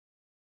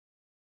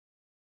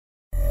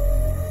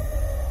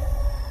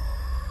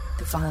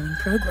following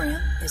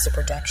program is a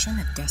production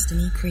of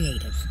Destiny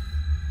Creative.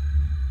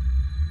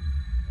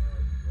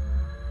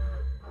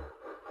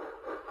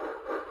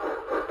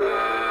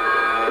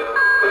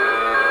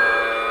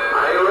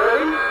 Are you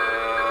ready?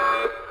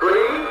 3,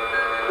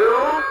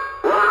 2,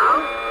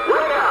 1,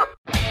 wake up!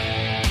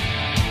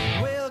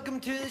 Welcome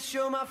to the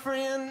show, my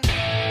friend.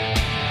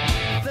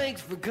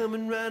 Thanks for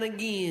coming round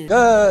again.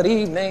 Good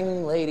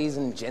evening, ladies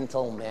and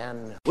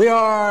gentlemen. We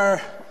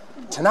are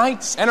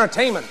tonight's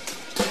entertainment.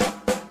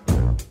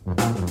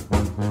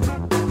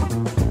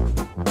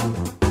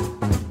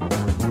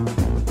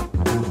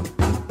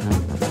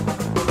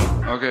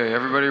 Okay,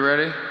 everybody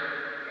ready?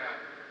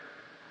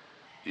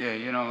 Yeah,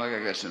 like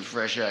I got some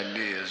fresh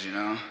ideas,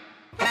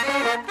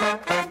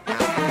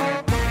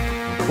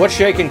 What's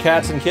shaking,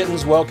 cats and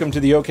kittens? Welcome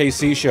to the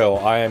OKC show.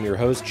 I am your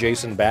host,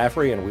 Jason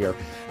Baffrey, and we are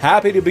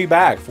happy to be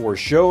back for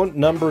show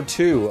number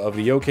 2 of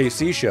the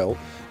OKC show,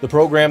 the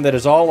program that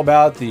is all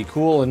about the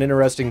cool and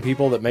interesting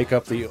people that make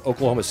up the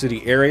Oklahoma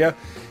City area.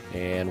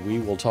 And we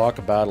will talk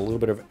about a little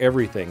bit of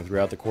everything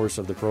throughout the course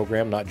of the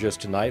program, not just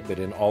tonight, but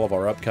in all of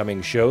our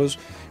upcoming shows.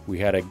 We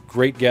had a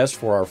great guest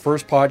for our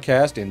first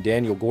podcast in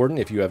Daniel Gordon.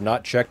 If you have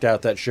not checked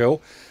out that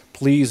show,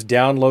 please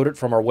download it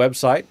from our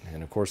website.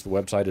 And, of course, the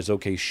website is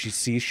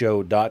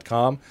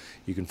okcshow.com.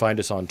 You can find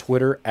us on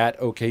Twitter at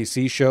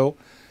OKCShow.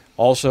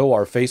 Also,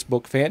 our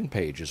Facebook fan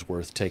page is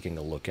worth taking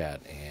a look at.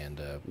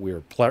 And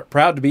we're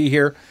proud to be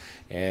here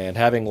and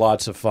having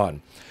lots of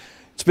fun.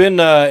 It's been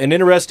an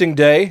interesting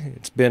day.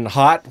 It's been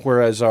hot,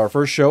 whereas our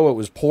first show, it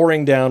was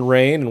pouring down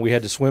rain, and we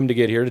had to swim to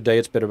get here. Today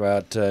it's been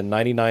about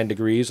 99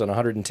 degrees and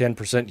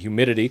 110%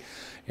 humidity,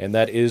 and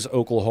that is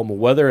Oklahoma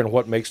weather and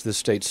what makes this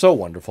state so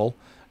wonderful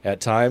at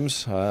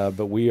times.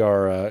 But we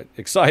are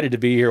excited to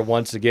be here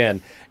once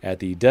again at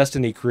the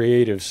Destiny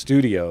Creative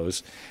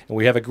Studios, and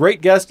we have a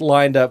great guest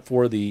lined up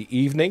for the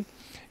evening,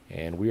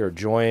 and we are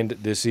joined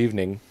this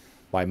evening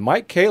by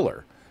Mike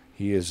Koehler.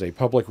 He is a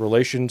public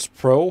relations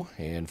pro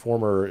and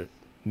former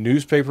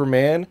newspaper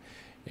man.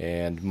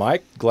 And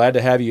Mike, glad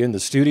to have you in the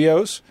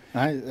studios.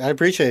 I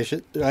appreciate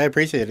it. I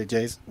appreciate it,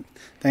 Jason.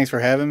 Thanks for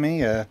having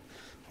me. We'll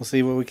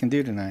see what we can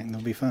do tonight, and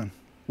it'll be fun.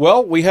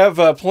 Well, we have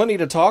plenty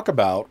to talk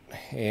about,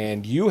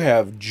 and you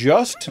have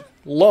just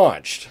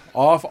launched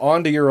off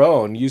onto your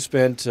own. You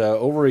spent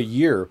over a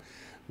year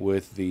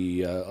with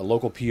a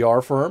local PR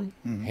firm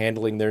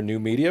handling their new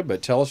media,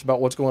 but tell us about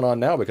what's going on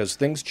now, because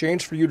things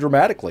changed for you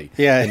dramatically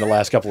in the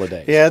last couple of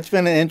days. Yeah, it's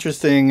been an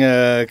interesting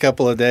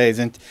couple of days,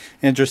 and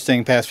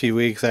interesting past few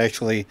weeks,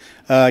 actually.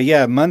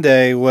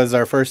 Monday was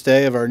our first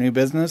day of our new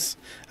business.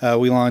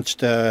 We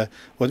launched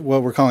what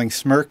we're calling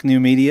Smirk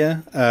New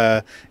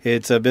Media.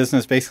 It's a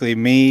business, basically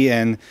me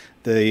and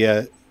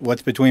the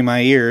what's between my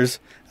ears,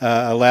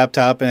 a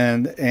laptop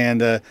and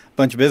a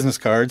bunch of business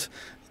cards,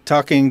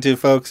 talking to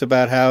folks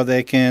about how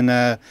they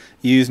can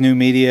use new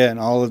media and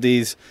all of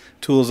these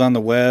tools on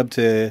the web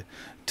to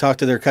talk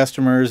to their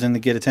customers and to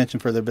get attention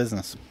for their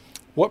business.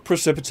 What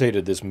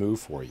precipitated this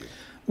move for you?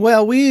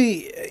 Well,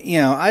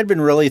 I'd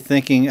been really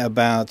thinking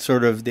about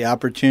sort of the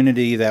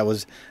opportunity that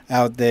was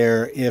out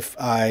there if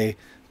I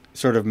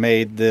sort of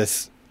made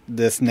this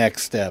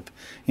next step.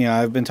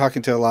 I've been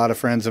talking to a lot of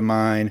friends of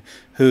mine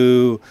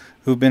who've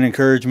been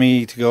encouraged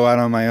me to go out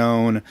on my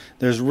own.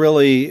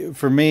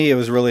 For me, it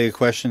was really a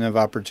question of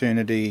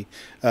opportunity,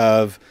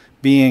 of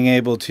being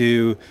able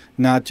to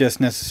not just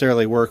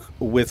necessarily work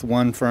with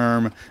one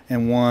firm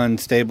and one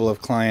stable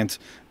of clients,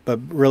 but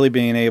really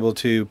being able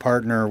to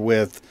partner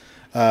with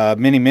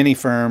many, many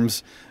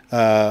firms,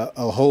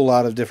 a whole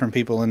lot of different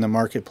people in the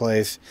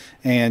marketplace,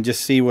 and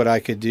just see what I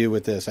could do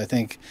with this. I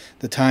think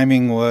the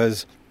timing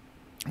was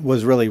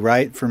really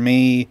right for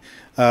me.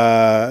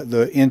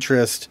 The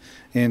interest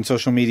in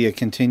social media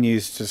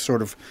continues to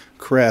sort of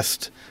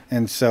crest,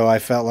 and so I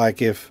felt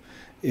like if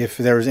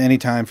there was any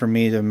time for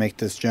me to make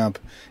this jump,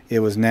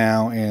 it was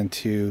now, and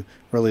to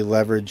really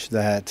leverage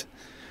that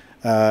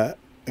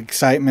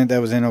excitement that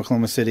was in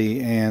Oklahoma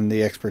City and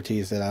the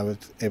expertise that I was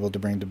able to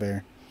bring to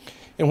bear.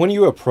 And when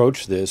you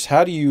approach this,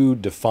 how do you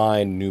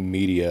define new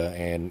media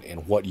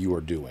and what you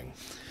are doing?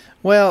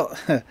 Well,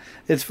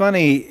 it's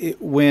funny,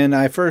 when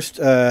I first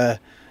got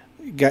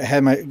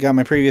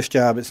my previous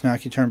job at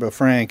Snacky Turnbow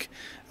Frank,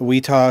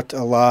 we talked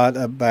a lot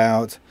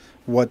about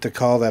what to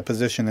call that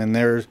position, and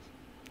there's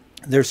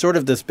sort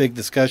of this big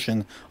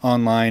discussion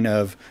online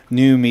of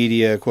new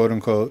media, quote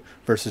unquote,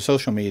 versus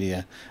social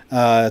media.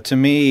 To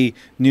me,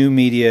 new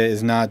media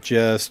is not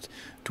just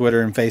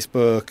Twitter and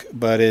Facebook,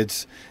 but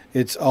it's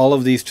all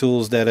of these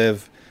tools that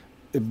have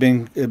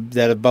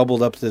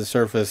bubbled up to the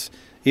surface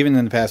even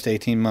in the past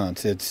 18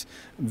 months. It's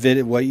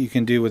what you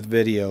can do with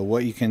video,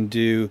 what you can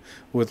do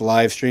with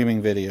live streaming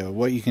video,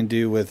 what you can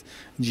do with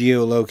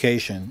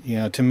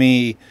geolocation. To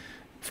me,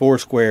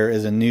 Foursquare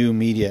is a new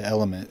media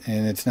element,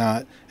 and it's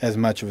not as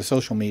much of a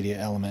social media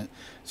element.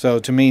 So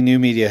to me, new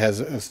media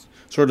has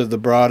sort of the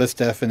broadest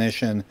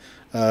definition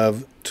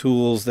of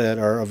tools that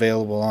are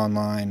available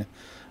online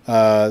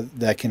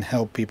that can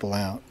help people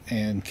out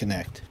and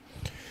connect.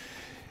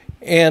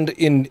 And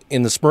in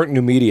the Smirk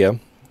New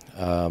Media,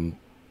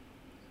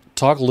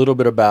 talk a little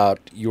bit about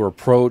your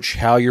approach,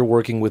 how you're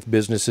working with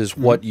businesses,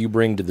 what you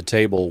bring to the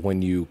table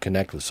when you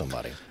connect with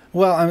somebody.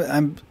 Well,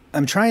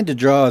 I'm trying to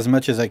draw as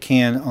much as I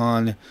can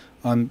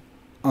on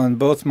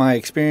both my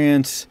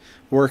experience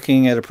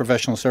working at a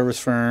professional service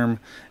firm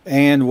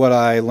and what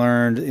I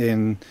learned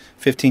in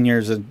 15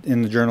 years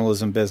in the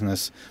journalism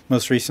business,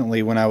 most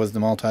recently when I was the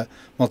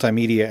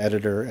multimedia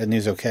editor at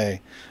News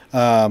OK.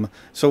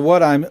 So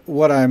what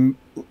I'm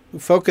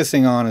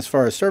focusing on as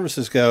far as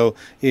services go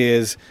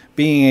is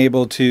being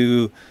able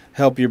to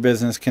help your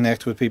business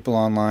connect with people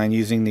online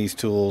using these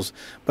tools.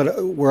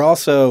 But we're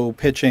also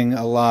pitching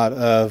a lot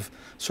of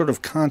sort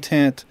of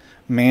content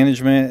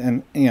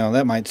management, and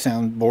that might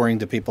sound boring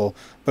to people,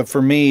 but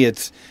for me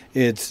it's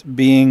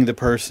being the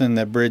person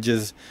that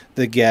bridges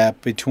the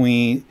gap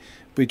between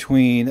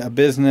a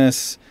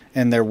business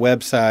and their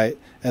website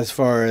as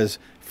far as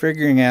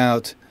figuring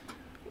out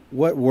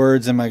what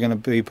words am I going to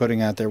be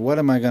putting out there, what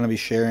am I going to be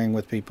sharing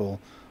with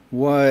people,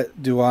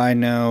 what do I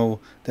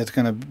know that's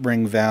going to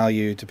bring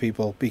value to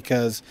people.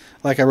 Because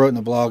like I wrote in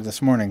the blog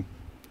this morning,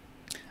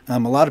 a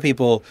lot of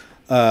people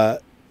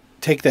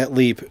take that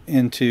leap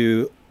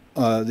into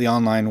the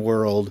online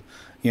world.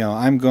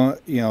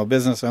 A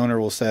business owner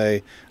will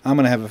say, I'm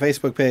going to have a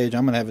Facebook page,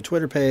 I'm going to have a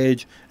Twitter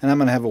page, and I'm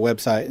going to have a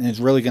website, and it's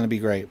really going to be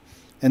great.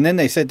 And then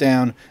they sit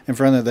down in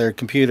front of their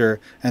computer,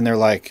 and they're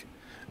like,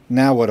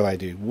 now what do I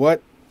do?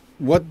 What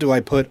do I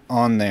put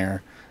on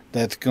there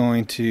that's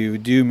going to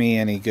do me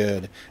any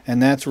good?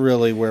 And that's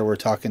really where we're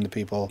talking to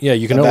people. Yeah,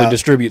 you can only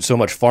distribute so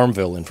much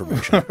Farmville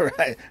information.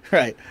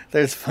 Right.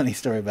 There's a funny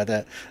story about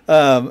that.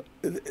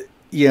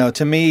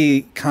 To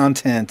me,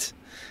 content,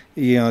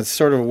 it's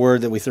sort of a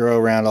word that we throw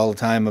around all the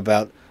time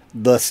about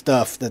the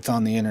stuff that's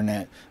on the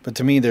internet. But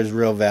to me, there's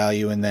real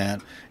value in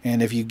that.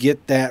 And if you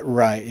get that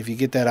right, if you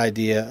get that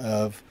idea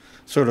of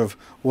sort of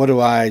what do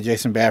I,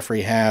 Jason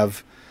Baffrey,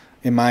 have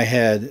in my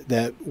head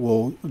that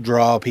will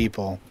draw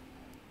people,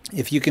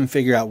 if you can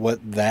figure out what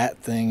that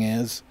thing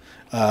is,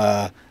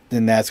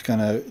 then that's going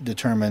to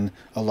determine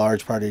a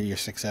large part of your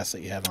success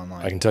that you have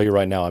online. I can tell you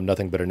right now, I'm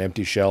nothing but an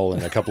empty shell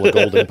and a couple of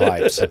golden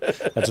pipes.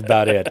 That's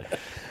about it.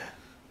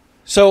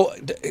 So,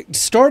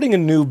 starting a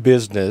new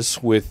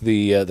business with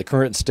the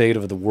current state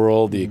of the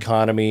world, the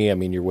economy, I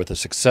mean, you're with a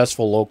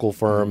successful local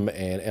firm,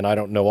 and I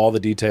don't know all the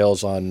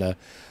details on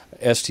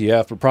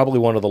STF, but probably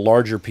one of the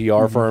larger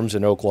PR firms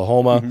in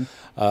Oklahoma.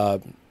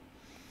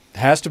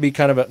 Has to be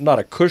kind of not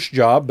a cush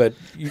job, but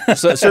a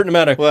certain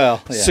amount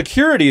of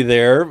security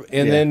there.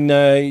 And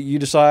then you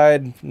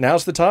decide,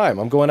 now's the time.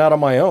 I'm going out on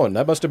my own.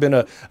 That must have been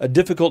a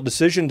difficult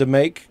decision to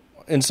make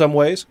in some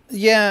ways.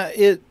 Yeah,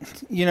 it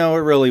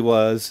really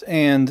was.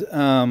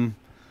 And,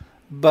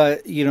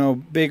 but,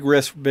 big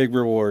risk, big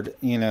reward,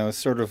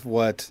 sort of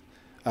what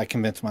I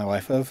convinced my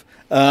wife of.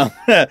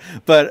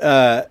 But,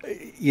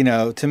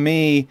 to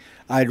me,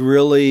 I'd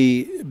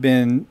really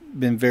been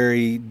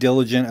very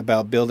diligent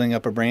about building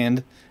up a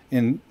brand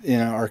in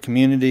our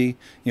community.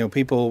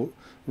 People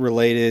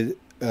related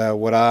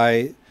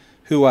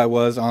who I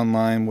was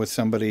online with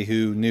somebody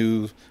who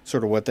knew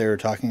sort of what they were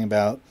talking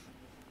about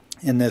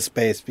in this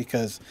space,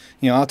 because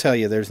I'll tell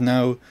you, there's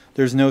no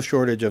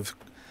shortage of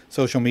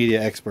social media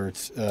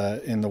experts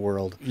in the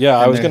world. Yeah,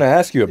 I was going to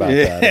ask you about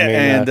that.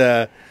 I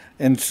mean,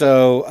 and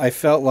so I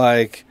felt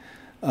like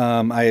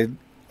I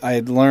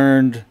had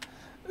learned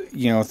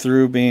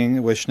through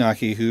being with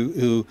Schnocky,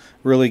 who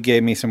really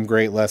gave me some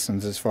great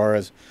lessons as far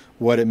as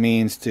what it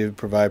means to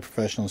provide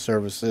professional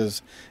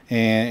services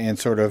and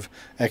sort of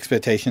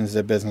expectations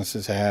that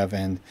businesses have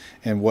and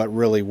what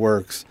really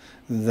works,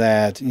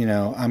 that,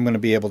 I'm going to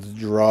be able to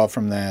draw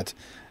from that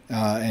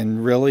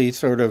and really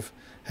sort of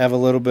have a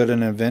little bit of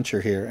an adventure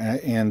here.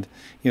 And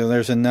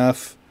there's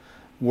enough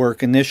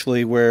work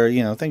initially where,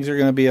 things are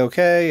going to be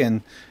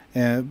okay,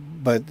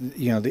 but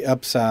the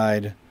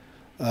upside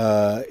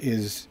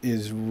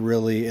is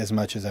really as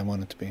much as I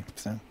want it to be.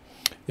 So.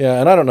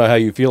 Yeah, and I don't know how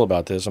you feel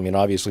about this. I mean,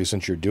 obviously,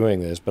 since you're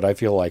doing this, but I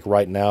feel like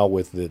right now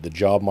with the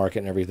job market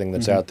and everything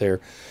that's out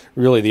there,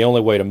 really the only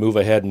way to move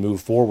ahead and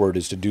move forward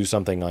is to do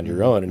something on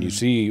your own. And you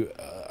see,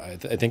 I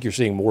think you're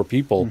seeing more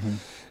people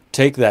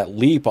take that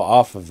leap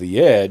off of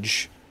the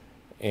edge,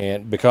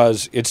 and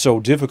because it's so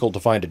difficult to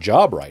find a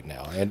job right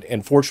now.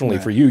 And fortunately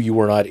for you, you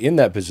were not in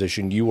that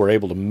position. You were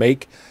able to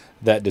make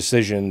that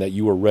decision that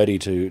you were ready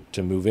to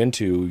move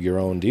into your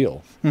own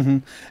deal.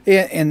 And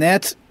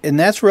that's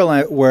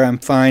really where I'm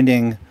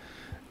finding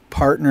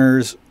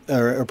partners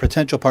or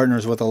potential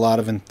partners with a lot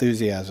of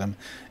enthusiasm.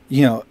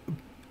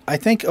 I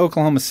think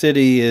Oklahoma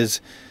City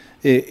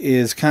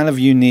is kind of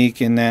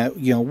unique in that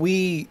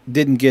we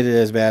didn't get it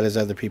as bad as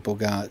other people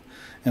got,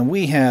 and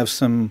we have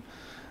some.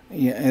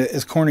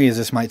 As corny as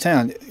this might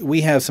sound, we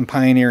have some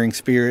pioneering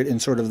spirit in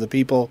sort of the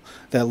people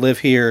that live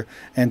here,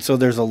 and so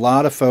there's a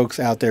lot of folks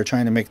out there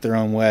trying to make their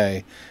own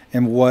way.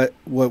 And what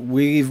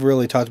we've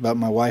really talked about,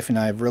 my wife and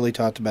I have really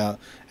talked about,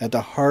 at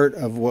the heart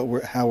of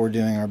how we're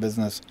doing our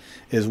business,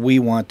 is we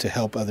want to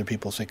help other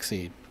people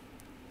succeed.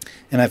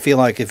 And I feel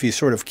like if you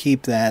sort of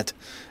keep that,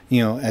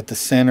 at the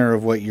center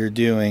of what you're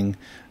doing,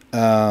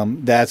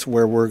 that's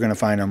where we're going to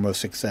find our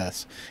most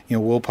success.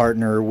 We'll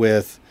partner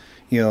with,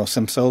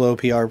 some solo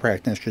PR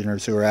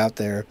practitioners who are out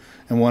there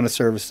and want to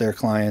service their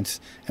clients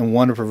and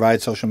want to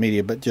provide social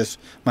media, but just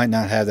might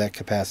not have that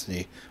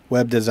capacity.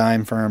 Web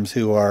design firms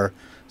who are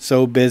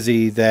so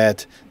busy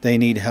that they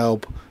need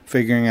help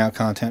figuring out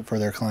content for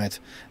their clients.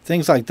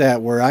 Things like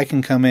that, where I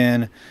can come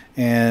in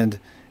and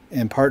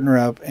partner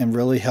up and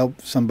really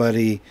help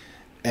somebody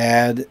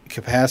add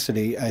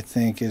capacity, I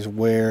think is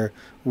where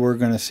we're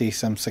going to see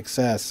some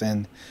success.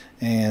 And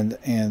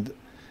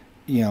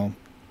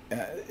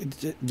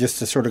just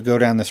to sort of go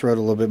down this road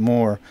a little bit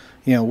more,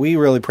 we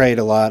really prayed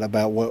a lot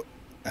about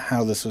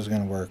how this was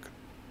going to work.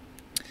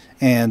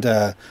 And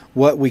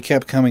what I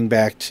kept coming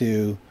back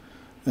to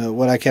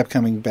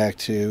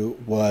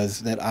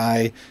was that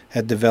I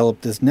had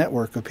developed this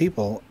network of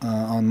people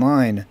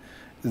online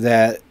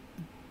that,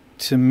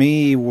 to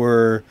me,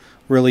 were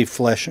really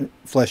flesh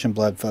and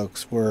blood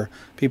folks. Were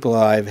people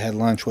I've had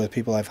lunch with,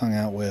 people I've hung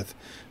out with,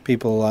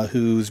 people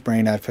whose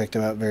brain I've picked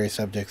about various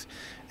subjects.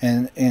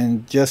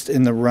 And just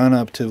in the run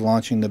up to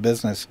launching the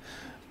business,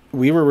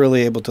 we were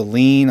really able to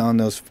lean on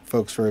those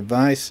folks for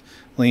advice,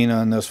 lean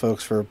on those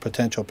folks for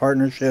potential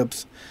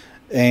partnerships,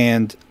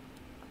 and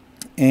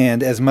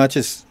as much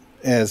as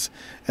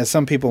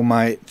some people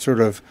might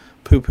sort of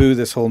poo-poo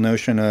this whole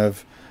notion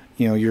of,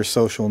 your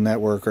social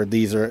network, or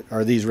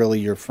are these really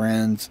your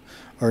friends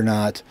or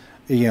not?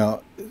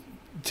 To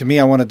me,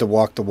 I wanted to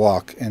walk the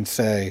walk and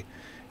say,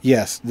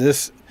 yes,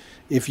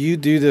 if you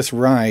do this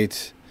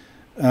right,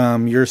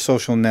 your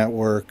social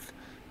network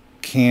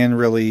can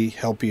really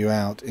help you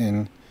out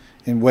in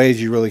ways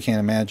you really can't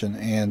imagine,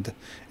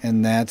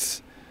 and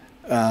that's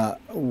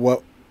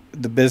what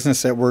the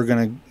business that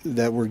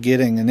we're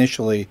getting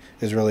initially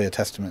is really a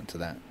testament to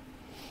that.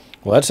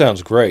 Well, that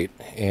sounds great,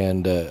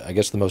 and I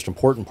guess the most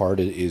important part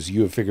is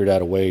you have figured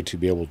out a way to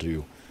be able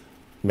to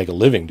make a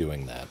living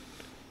doing that.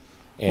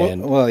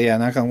 And well, yeah,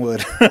 knock on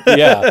wood.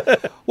 Yeah.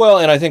 Well,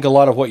 and I think a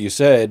lot of what you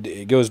said,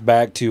 it goes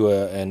back to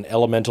an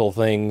elemental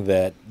thing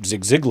that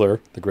Zig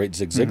Ziglar, the great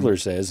Zig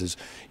Ziglar, says, is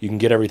you can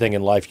get everything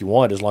in life you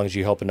want as long as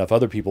you help enough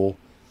other people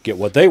get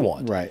what they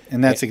want. Right,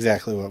 and that's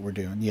exactly what we're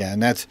doing. Yeah,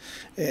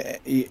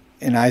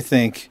 and I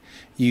think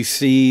you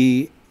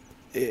see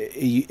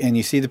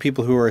the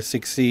people who are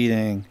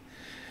succeeding,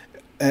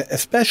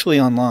 especially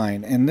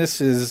online, and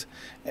this is,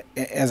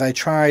 as I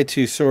try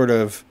to sort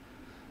of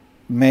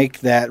make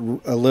that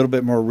a little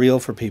bit more real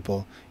for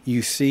people,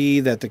 you see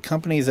that the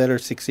companies that are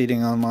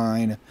succeeding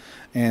online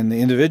and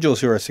the individuals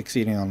who are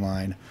succeeding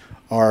online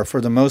are, for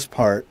the most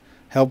part,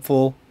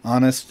 helpful,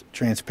 honest,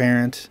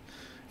 transparent.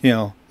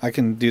 I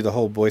can do the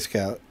whole Boy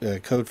Scout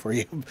code for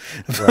you.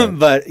 Right.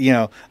 But,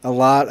 a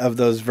lot of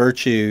those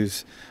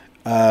virtues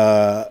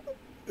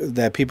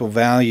that people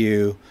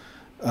value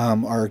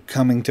are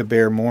coming to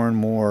bear more and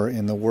more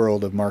in the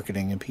world of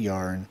marketing and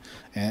PR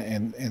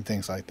and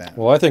things like that.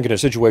 Well, I think in a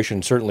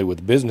situation, certainly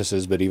with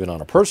businesses, but even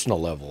on a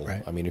personal level,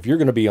 right. I mean, if you're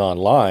going to be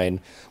online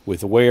with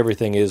the way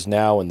everything is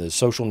now and the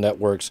social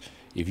networks,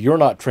 if you're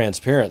not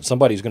transparent,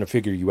 somebody's going to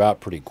figure you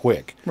out pretty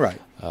quick. Right.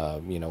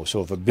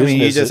 So if a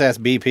business... you just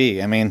asked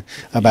BP,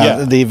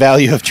 about the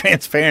value of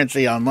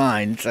transparency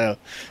online. So,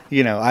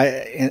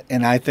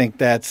 I think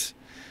that's...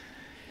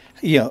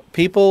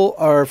 people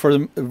are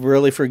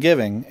really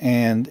forgiving,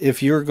 and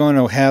if you're going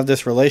to have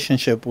this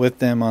relationship with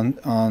them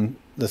on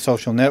the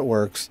social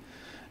networks,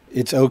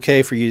 it's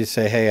okay for you to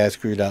say, "Hey, I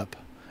screwed up,"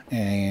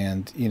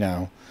 and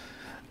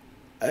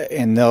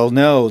and they'll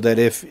know that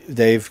if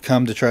they've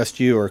come to trust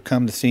you or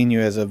come to see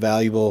you as a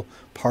valuable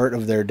part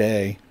of their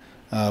day,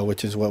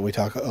 which is what we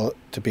talk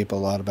to people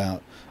a lot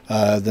about,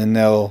 then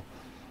they'll,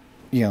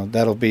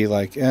 that'll be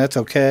like, "That's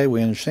okay,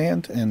 we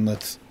understand, and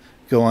let's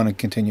go on and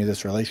continue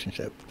this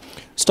relationship."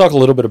 Let's talk a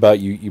little bit about,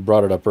 you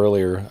brought it up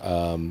earlier,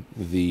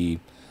 the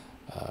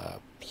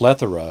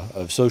plethora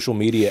of social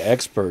media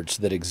experts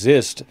that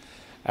exist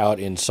out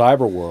in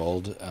cyber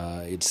world.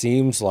 It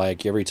seems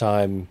like every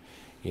time,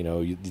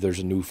 there's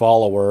a new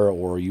follower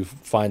or you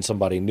find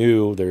somebody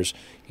new, there's,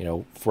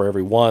 for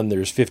every one,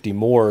 there's 50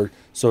 more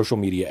social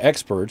media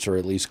experts, or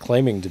at least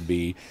claiming to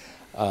be.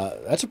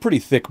 That's a pretty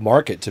thick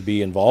market to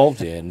be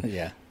involved in.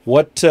 Yeah.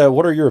 What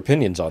are your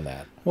opinions on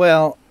that?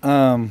 Well,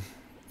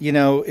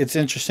 it's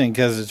interesting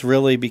because it's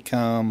really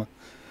become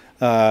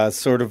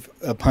sort of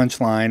a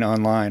punchline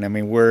online. I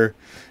mean,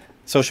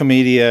 social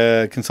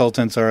media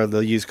consultants are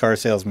the used car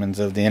salesmen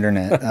of the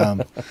internet.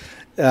 And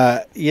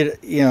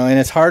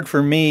it's hard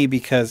for me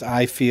because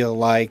I feel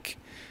like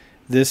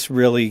this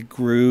really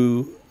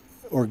grew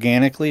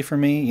organically for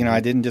me. I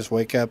didn't just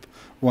wake up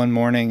one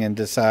morning and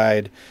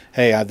decide,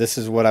 hey, this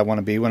is what I want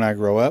to be when I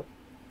grow up.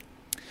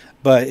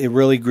 But it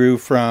really grew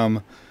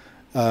from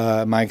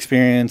my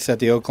experience at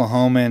the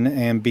Oklahoman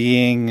and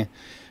being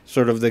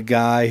sort of the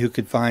guy who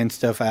could find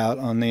stuff out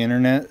on the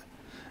internet.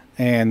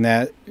 And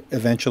that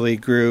eventually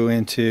grew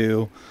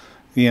into,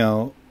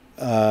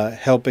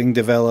 helping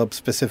develop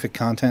specific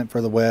content for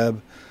the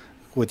web,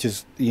 which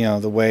is,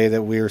 the way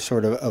that we're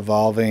sort of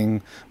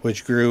evolving,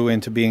 which grew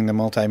into being the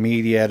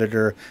multimedia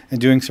editor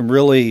and doing some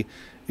really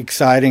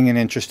exciting and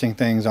interesting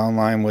things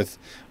online with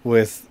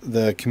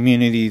the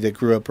community that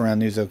grew up around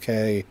News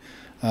OK,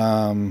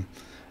 and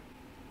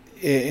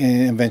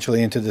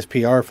eventually into this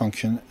PR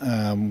function,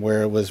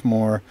 where it was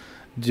more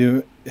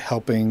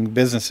helping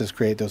businesses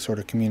create those sort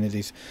of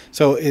communities.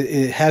 So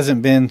it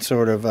hasn't been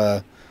sort of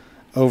a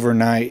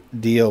overnight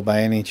deal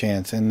by any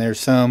chance. And there's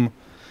some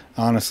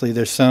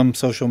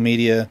social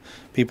media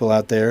people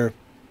out there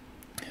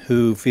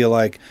who feel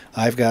like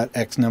I've got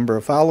X number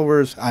of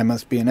followers, I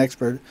must be an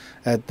expert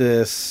at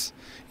this,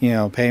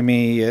 pay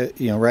me,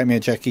 write me a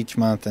check each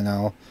month and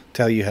I'll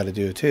tell you how to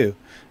do it too.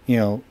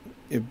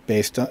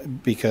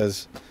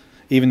 Because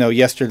even though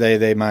yesterday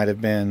they might have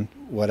been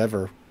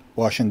whatever,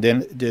 washing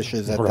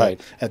dishes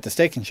at the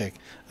Steak and Shake.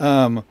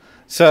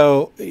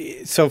 So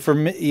for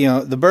me,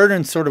 the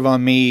burden's sort of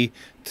on me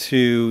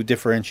to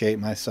differentiate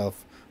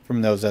myself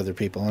from those other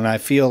people. And I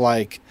feel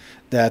like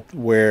that's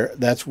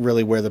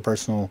really where the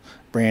personal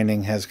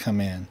branding has come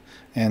in,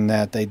 and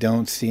that they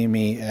don't see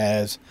me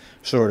as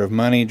sort of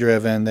money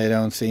driven. They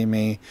don't see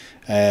me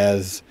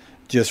as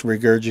just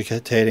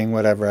regurgitating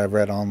whatever I've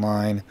read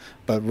online,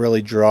 but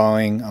really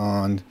drawing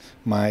on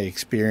my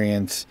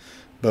experience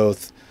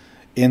both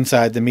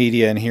inside the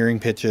media and hearing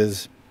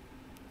pitches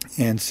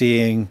and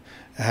seeing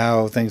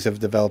how things have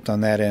developed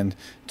on that end,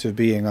 to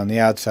being on the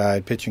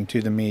outside, pitching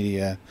to the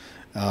media,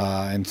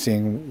 and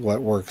seeing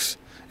what works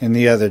in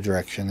the other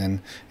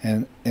direction.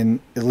 And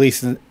at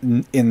least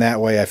in that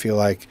way, I feel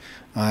like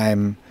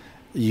I'm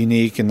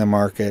unique in the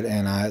market,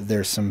 and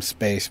there's some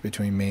space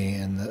between me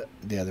and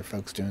the other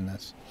folks doing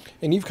this.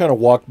 And you've kind of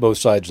walked both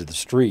sides of the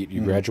street.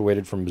 You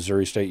graduated from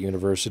Missouri State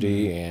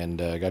University and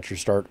got your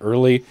start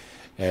early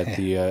at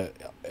the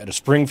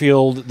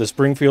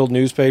Springfield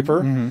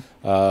newspaper,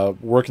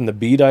 working the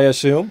beat, I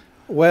assume.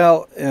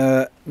 Well,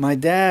 my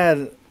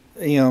dad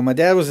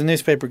was a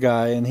newspaper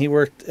guy, and he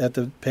worked at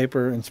the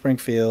paper in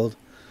Springfield,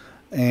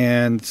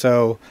 and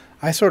so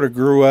I sort of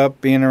grew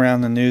up being around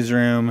the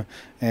newsroom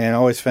and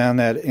always found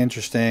that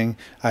interesting.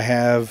 I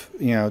have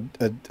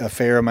a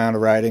fair amount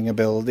of writing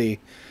ability.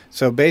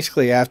 So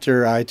basically,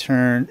 after I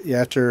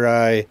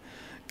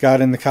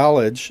got into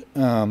college,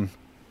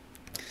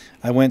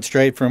 I went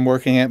straight from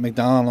working at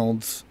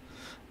McDonald's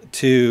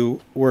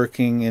to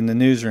working in the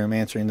newsroom,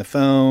 answering the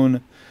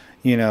phone,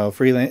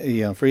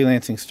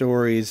 freelancing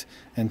stories,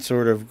 and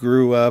sort of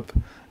grew up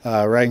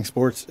writing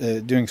sports,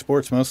 doing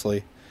sports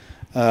mostly,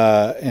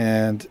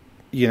 and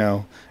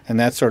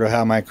that's sort of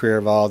how my career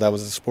evolved. I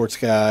was a sports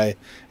guy.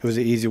 It was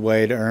an easy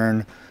way to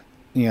earn,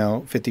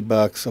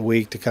 $50 a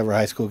week to cover a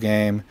high school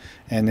game,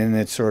 and then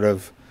it sort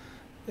of,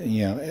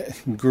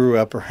 grew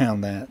up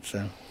around that.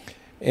 So.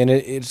 And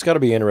it's got to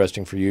be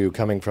interesting for you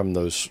coming from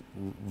those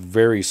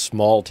very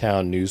small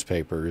town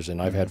newspapers.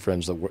 And I've had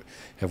friends that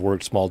have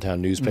worked small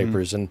town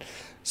newspapers, and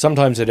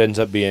sometimes it ends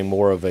up being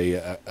more of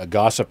a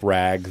gossip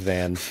rag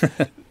than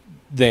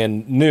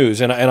news.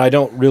 And I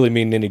don't really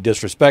mean any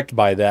disrespect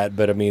by that,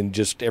 but I mean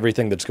just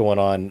everything that's going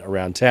on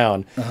around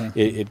town.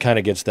 It kind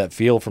of gets that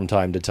feel from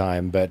time to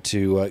time. But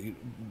to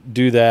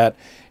do that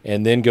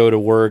and then go to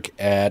work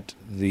at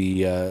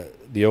the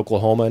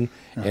Oklahoman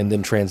and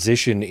then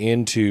transition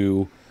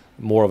into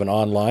more of an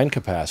online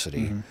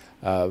capacity.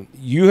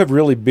 You have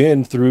really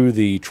been through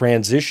the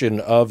transition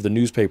of the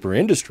newspaper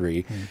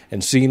industry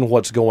and seen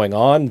what's going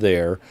on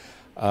there.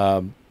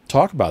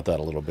 Talk about that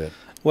a little bit.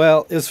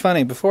 Well, it was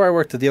funny. Before I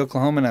worked at the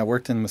Oklahoman, I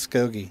worked in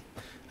Muskogee.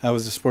 I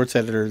was a sports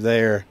editor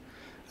there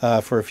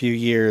for a few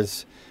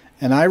years.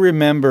 And I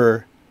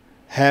remember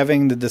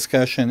having the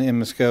discussion in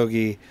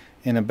Muskogee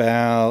in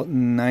about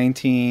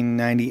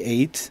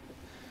 1998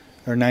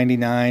 or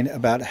 99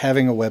 about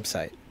having a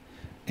website.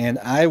 And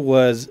I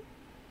was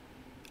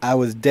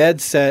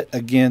dead set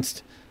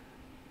against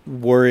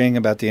worrying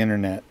about the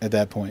internet at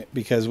that point,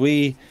 because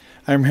I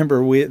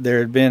remember there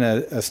had been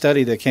a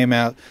study that came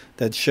out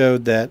that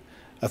showed that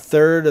a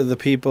third of the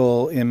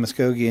people in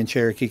Muskogee and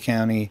Cherokee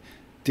County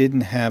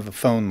didn't have a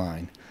phone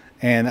line.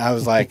 And I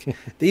was like,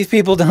 these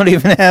people don't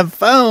even have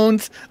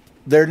phones.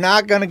 They're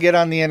not going to get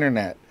on the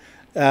internet.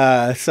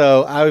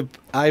 So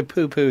I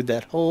poo-pooed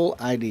that whole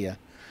idea.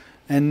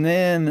 And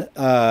then...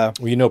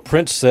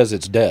 Prince says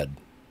it's dead.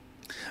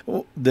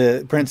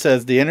 The Prince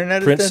says the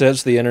internet is dead? Prince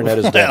says the internet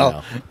is dead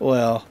now.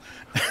 Well,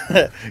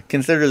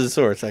 consider the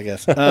source, I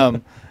guess.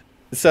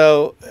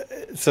 So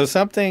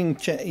something,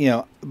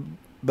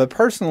 but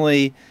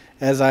personally,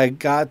 as I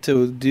got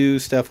to do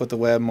stuff with the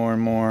web more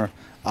and more,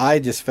 I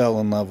just fell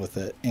in love with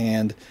it.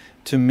 And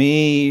to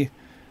me,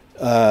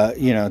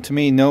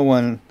 no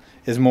one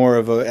is more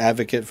of an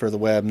advocate for the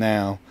web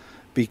now,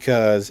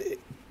 because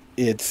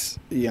it's,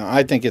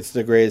 I think it's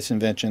the greatest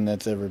invention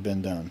that's ever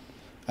been done.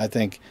 I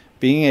think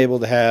being able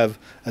to have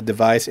a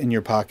device in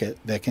your pocket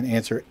that can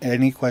answer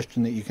any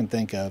question that you can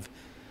think of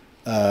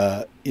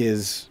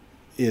is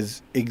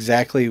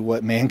exactly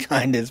what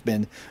mankind has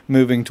been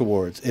moving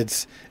towards.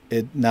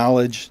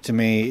 Knowledge to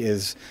me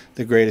is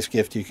the greatest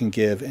gift you can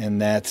give,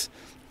 and that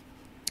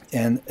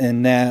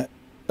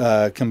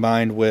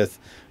combined with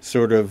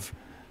sort of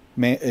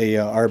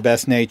our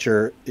best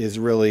nature is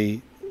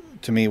really,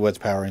 to me, what's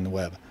powering the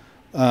web.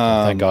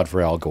 Thank God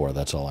for Al Gore.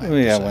 That's all I have to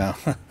say. Yeah,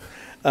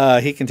 well,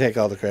 he can take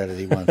all the credit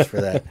he wants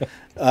for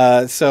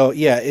that. So,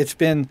 yeah, it's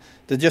been,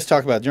 to just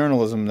talk about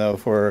journalism, though,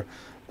 for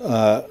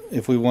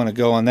if we want to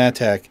go on that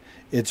tack,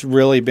 it's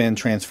really been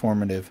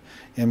transformative.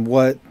 And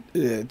what,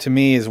 to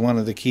me, is one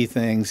of the key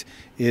things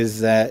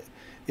is that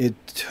it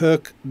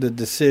took the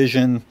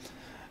decision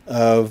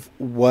of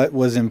what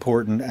was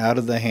important out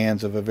of the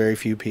hands of a very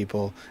few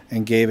people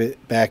and gave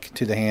it back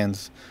to the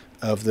hands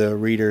of the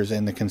readers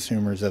and the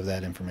consumers of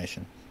that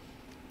information.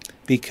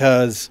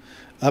 Because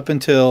up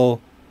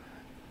until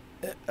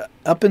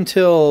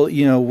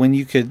when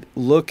you could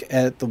look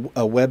at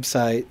a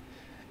website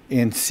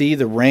and see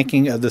the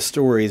ranking of the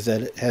stories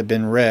that had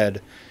been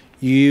read,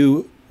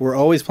 you were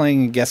always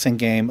playing a guessing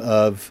game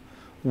of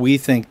we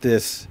think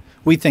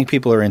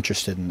people are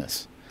interested in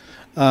this.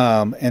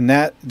 And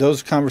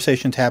those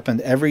conversations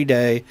happened every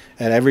day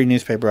at every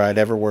newspaper I'd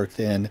ever worked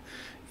in.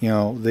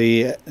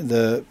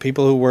 The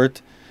people who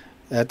worked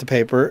at the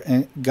paper,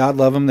 and God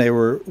love them, they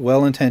were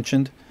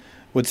well-intentioned,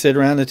 would sit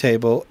around the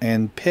table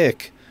and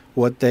pick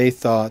what they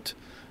thought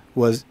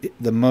was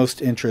the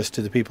most interest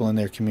to the people in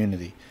their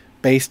community,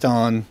 based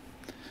on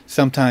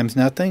sometimes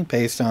nothing,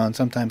 based on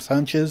sometimes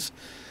hunches,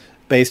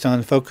 based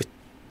on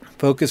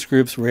focus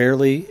groups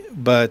rarely,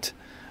 but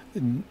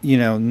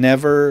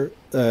never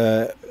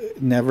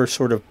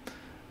sort of,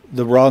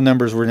 the raw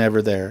numbers were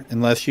never there.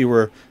 Unless you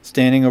were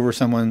standing over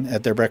someone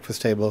at their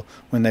breakfast table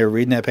when they were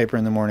reading that paper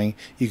in the morning,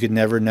 you could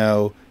never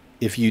know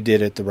if you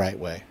did it the right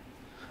way.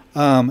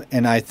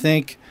 And I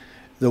think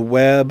the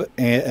web,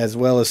 as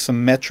well as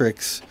some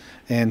metrics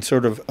and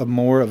sort of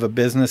more of a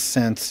business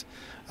sense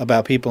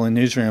about people in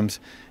newsrooms,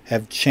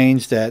 have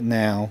changed that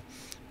now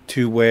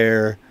to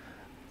where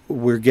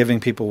we're giving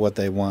people what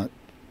they want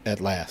at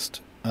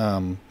last.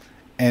 The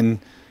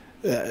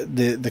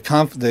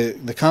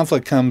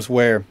conflict comes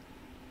where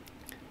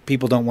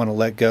people don't want to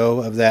let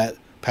go of that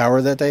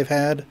power that they've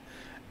had,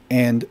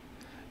 and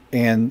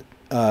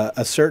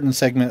a certain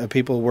segment of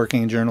people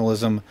working in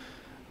journalism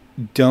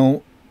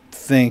don't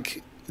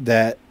think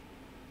of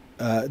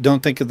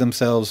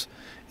themselves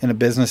in a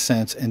business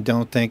sense, and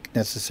don't think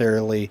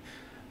necessarily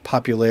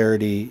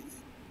popularity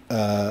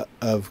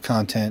of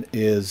content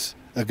is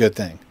a good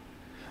thing.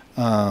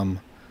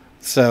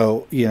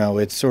 So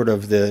it's sort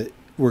of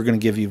we're going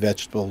to give you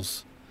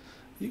vegetables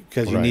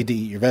because you need to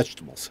eat your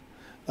vegetables.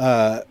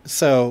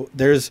 So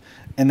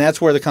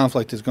that's where the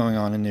conflict is going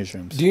on in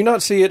newsrooms. Do you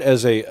not see it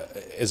as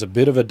a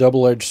bit of a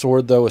double-edged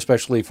sword, though,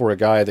 especially for a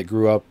guy that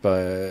grew up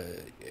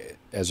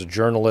as a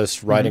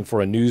journalist writing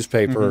for a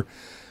newspaper,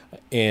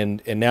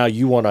 and now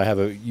you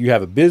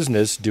have a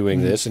business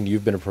doing this, and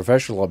you've been a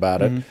professional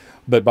about it.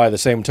 But by the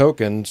same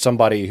token,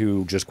 somebody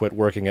who just quit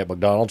working at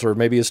McDonald's, or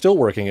maybe is still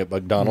working at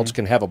McDonald's,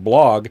 can have a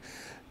blog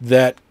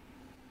that,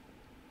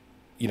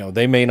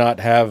 they may not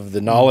have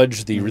the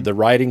knowledge, the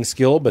writing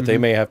skill, but they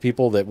may have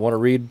people that want to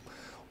read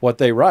what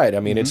they write.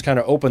 I mean, it's kind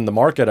of opened the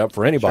market up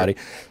for anybody.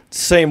 Sure.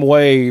 Same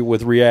way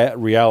with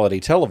reality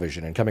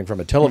television. And coming from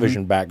a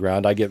television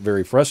background, I get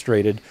very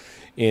frustrated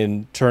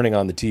in turning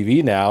on the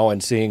TV now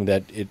and seeing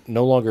that it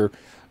no longer,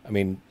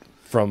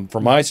 from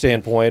my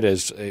standpoint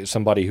as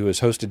somebody who has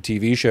hosted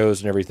TV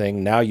shows and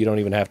everything, now you don't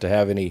even have to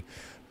have any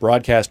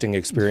broadcasting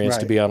experience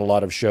to be on a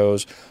lot of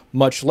shows,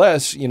 much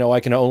less, I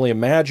can only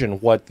imagine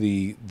what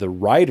the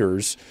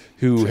writers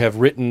who have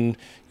written,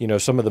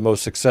 some of the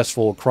most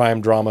successful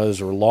crime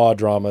dramas or law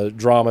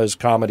dramas,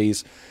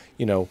 comedies,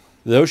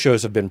 those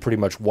shows have been pretty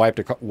much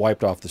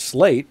wiped off the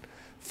slate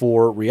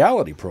for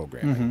reality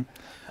programming.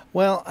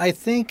 Well, I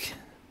think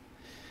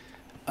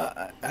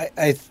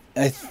I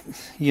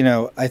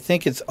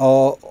think it's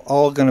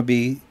all going to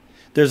be,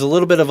 there's a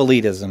little bit of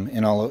elitism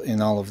in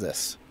all of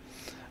this.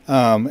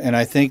 And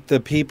I think the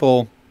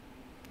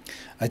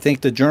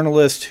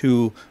journalists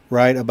who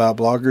write about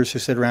bloggers who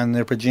sit around in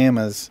their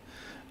pajamas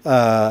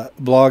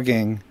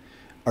blogging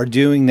are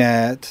doing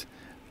that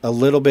a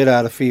little bit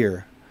out of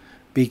fear,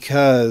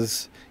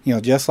 because,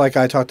 just like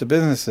I talk to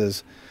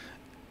businesses,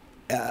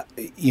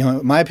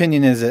 my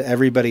opinion is that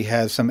everybody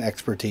has some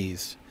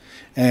expertise.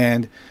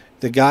 And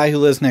the guy who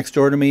lives next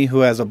door to me who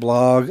has a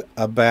blog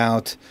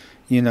about,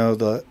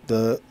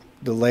 the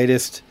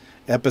latest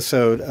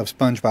episode of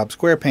SpongeBob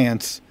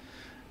SquarePants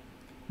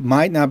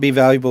might not be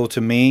valuable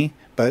to me,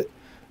 but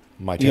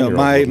my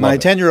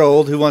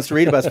 10-year-old who wants to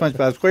read about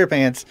SpongeBob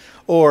SquarePants,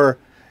 or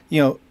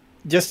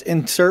just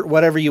insert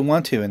whatever you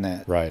want to in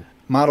that. Right.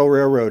 Model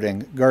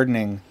railroading,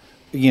 gardening,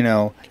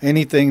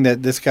 anything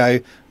that this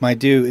guy might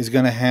do is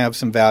going to have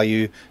some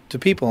value to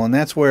people, and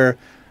that's where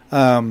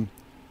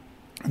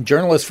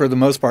journalists, for the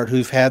most part,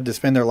 who've had to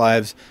spend their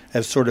lives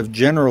as sort of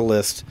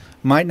generalists,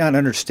 might not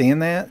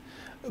understand that,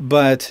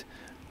 but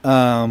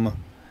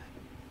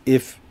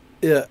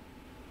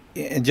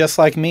just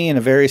like me in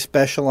a very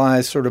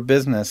specialized sort of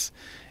business,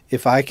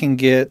 if I can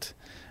get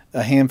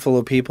a handful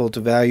of people to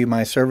value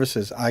my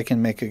services, I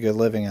can make a good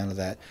living out of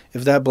that.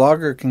 If that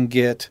blogger can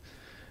get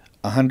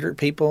 100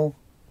 people,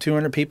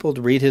 200 people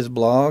to read his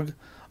blog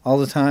all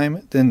the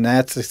time, then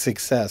that's a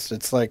success.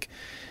 It's like,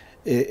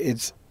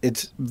 it's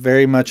it's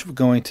very much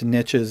going to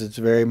niches. It's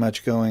very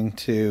much going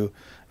to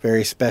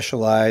very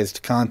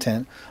specialized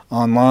content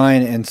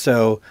online, and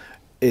so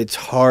it's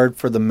hard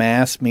for the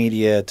mass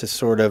media to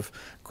sort of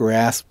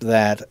grasp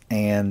that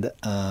and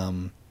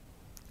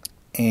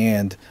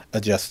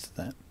adjust to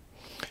that.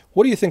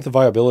 What do you think the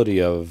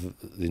viability of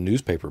the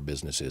newspaper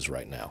business is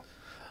right now?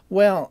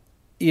 Well,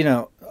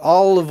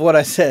 all of what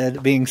I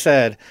said being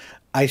said,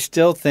 I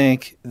still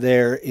think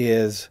there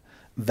is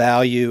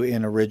value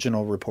in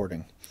original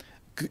reporting.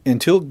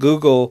 Until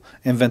Google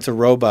invents a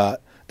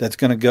robot that's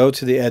going to go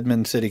to the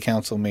Edmond City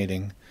Council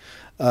meeting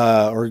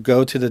or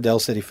go to the Dell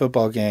City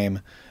football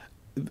game,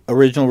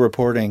 original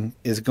reporting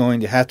is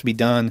going to have to be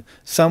done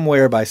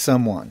somewhere by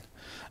someone.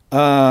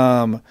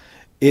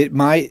 It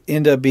might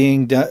end up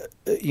being done.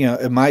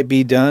 It might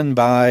be done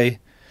by,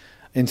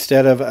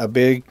 instead of a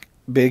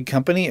big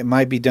company, it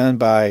might be done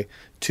by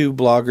 2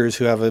 bloggers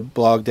who have a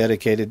blog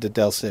dedicated to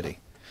Dell City.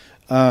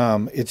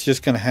 It's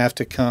just going to have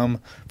to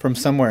come from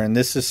somewhere, and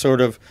this is sort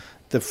of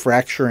the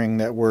fracturing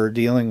that we're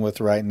dealing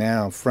with right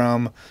now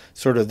from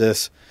sort of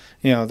this,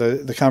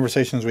 the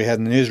conversations we had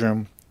in the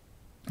newsroom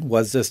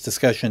was this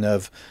discussion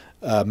of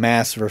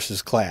mass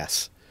versus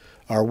class.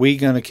 Are we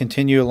going to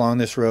continue along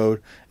this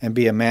road and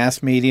be a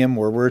mass medium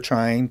where we're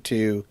trying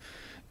to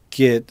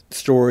get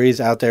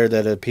stories out there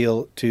that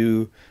appeal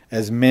to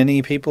as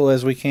many people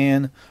as we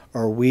can?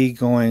 Or are we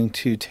going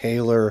to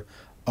tailor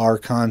our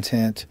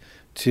content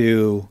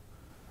to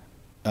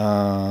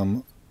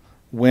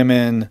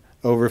women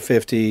over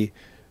 50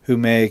 who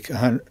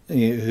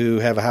who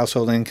have a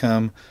household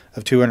income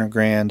of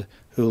 $200,000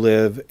 who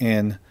live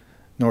in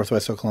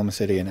Northwest Oklahoma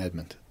City and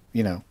Edmond?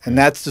 And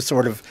that's the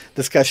sort of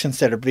discussions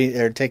that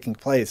are taking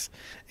place.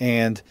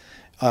 And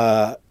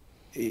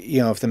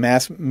if the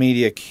mass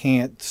media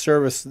can't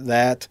service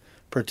that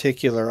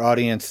particular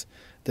audience,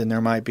 then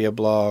there might be a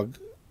blog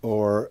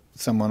or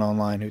someone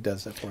online who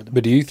does that for them.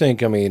 But do you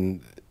think,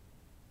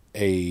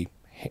 a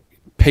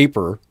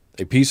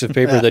piece of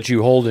paper that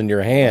you hold in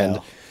your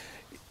hand,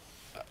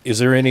 is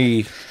there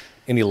any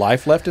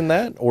life left in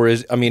that? Or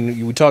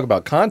we talk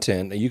about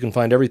content, you can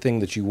find everything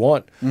that you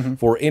want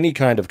for any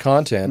kind of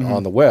content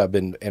on the web,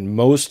 and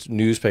most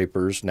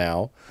newspapers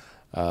now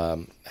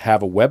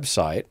have a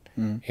website,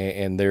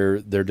 and they're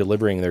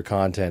delivering their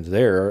content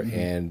there,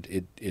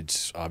 and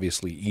it's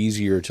obviously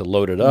easier to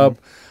load it up.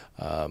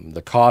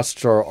 The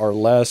costs are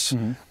less,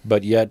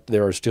 but yet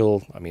there are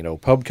still,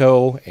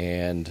 Pubco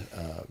and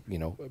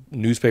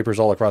newspapers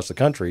all across the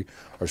country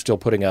are still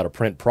putting out a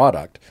print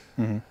product.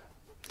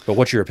 But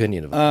what's your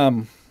opinion of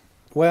it?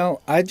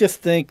 Well, I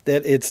just think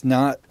that it's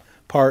not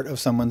part of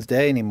someone's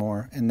day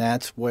anymore, and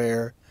that's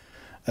where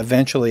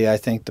eventually I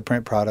think the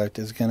print product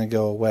is going to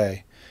go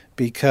away.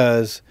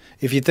 Because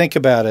if you think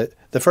about it,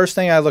 the first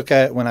thing I look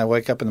at when I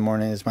wake up in the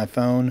morning is my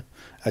phone.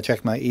 I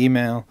check my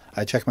email.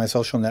 I check my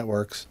social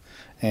networks.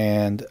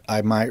 And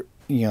I might,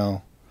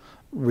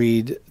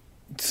 read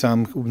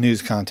some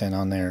news content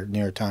on there, New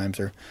York Times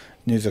or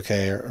News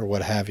OK or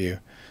what have you.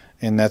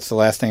 And that's the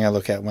last thing I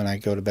look at when I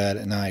go to bed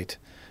at night,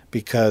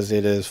 because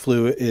it is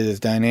fluid, it is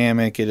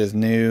dynamic, it is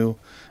new,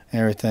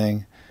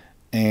 everything.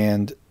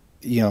 And,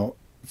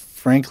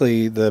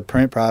 frankly, the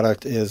print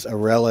product is a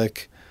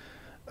relic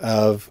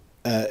of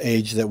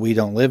age that we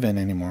don't live in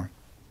anymore.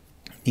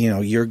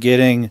 You're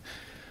getting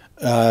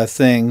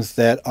things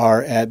that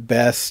are at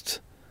best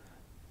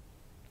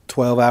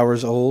 12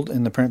 hours old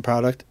in the print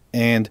product.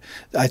 And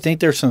I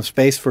think there's some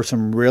space for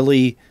some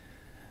really,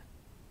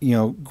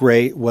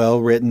 great,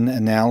 well-written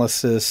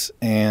analysis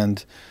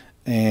and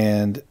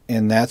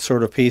that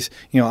sort of piece.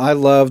 I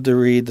love to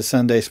read the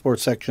Sunday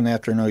sports section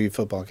after an OU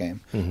football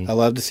game. I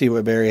love to see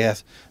what Barry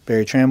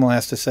Trammell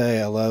has to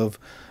say. I love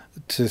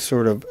to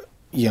sort of,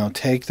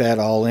 take that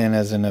all in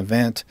as an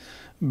event.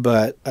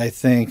 But I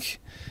think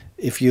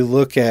if you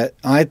look at,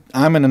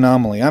 I'm an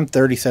anomaly. I'm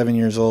 37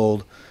 years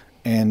old,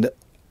 and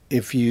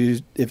if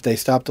they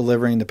stop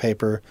delivering the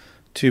paper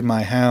to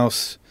my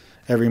house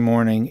every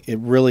morning, it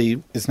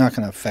really is not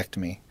going to affect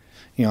me.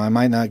 I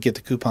might not get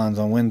the coupons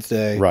on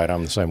Wednesday. Right,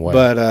 I'm the same way.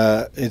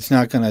 But it's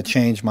not going to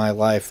change my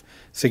life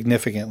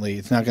significantly.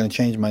 It's not going to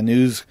change my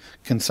news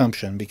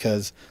consumption,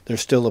 because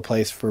there's still a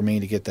place for me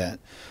to get that.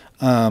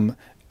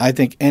 I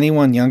think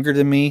anyone younger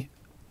than me,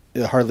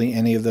 hardly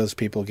any of those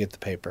people get the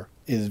paper.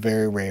 It is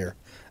very rare.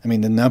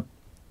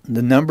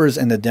 The numbers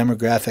and the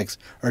demographics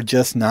are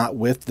just not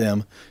with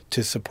them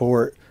to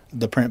support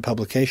the print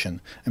publication.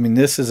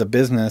 This is a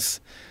business,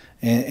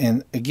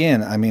 and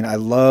again, I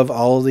love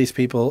all of these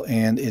people,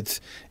 and it's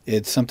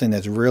something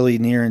that's really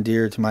near and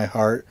dear to my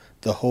heart,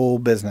 the whole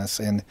business.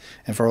 And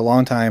for a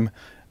long time,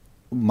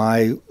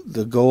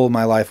 the goal of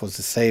my life was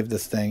to save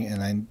this thing,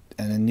 and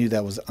I knew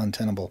that was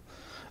untenable.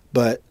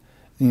 But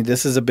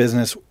this is a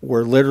business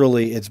where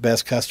literally its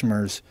best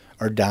customers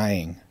are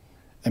dying.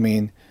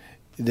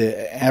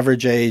 The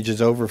average age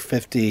is over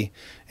 50,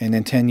 and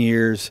in 10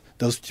 years,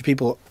 a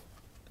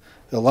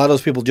lot of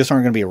those people just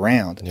aren't going to be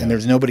around, and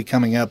there's nobody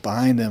coming up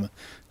behind them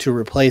to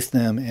replace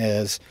them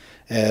as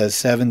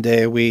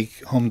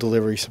 7-day-a-week home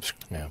delivery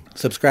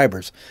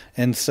subscribers.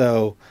 And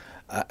so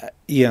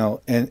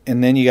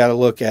and then you got to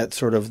look at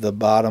sort of the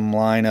bottom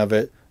line of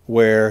it,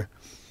 where,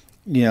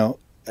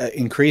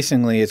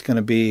 increasingly it's going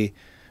to be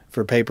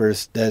for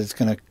papers that it's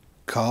going to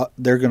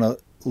they're going to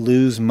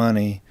lose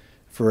money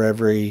for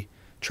every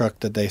truck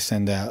that they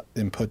send out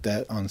and put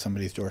that on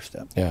somebody's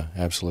doorstep. Yeah,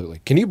 absolutely.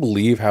 Can you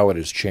believe how it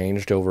has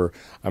changed over?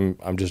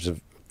 I'm just a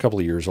couple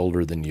of years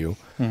older than you,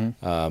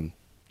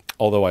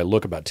 although I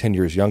look about 10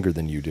 years younger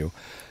than you do.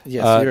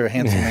 Yes, you're a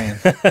handsome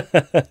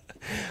man.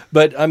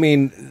 But I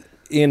mean,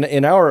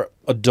 in our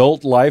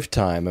adult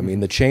lifetime, I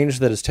mean, the change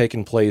that has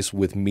taken place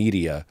with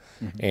media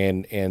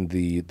and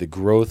the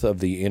growth of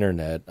the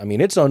internet, I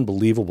mean, it's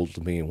unbelievable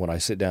to me when I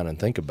sit down and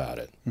think about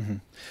it.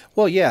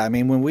 Well, yeah, I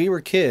mean, when we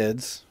were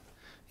kids,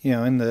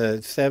 in the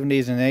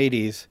 70s and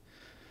 80s,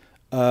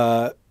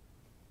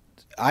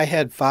 I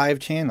had 5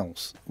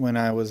 channels when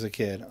I was a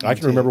kid. I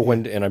can remember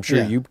when, and I'm sure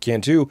Yeah. you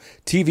can too,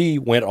 TV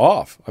went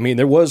off. I mean,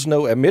 there was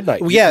no, at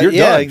midnight, Yeah, you're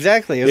yeah, done.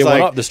 exactly. It They was went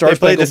like off. The Star they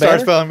played the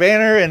Spangled Star Banner? Spangled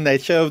Banner, and they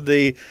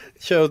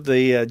showed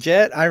the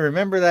jet. I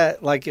remember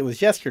that like it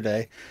was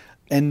yesterday,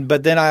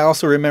 but then I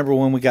also remember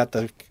when we got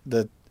the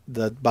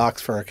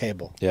box for our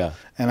cable. Yeah.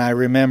 And I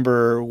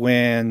remember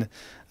when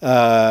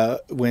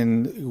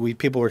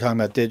people were talking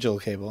about digital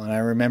cable, and I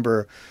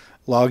remember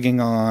logging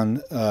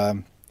on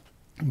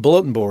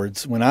bulletin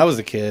boards when I was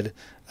a kid.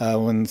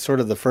 When sort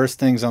of the first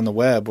things on the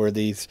web were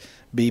these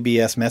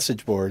BBS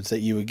message boards that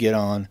you would get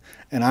on,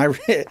 and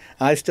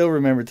I still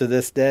remember to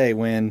this day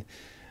when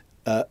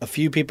a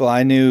few people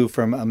I knew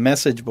from a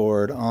message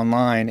board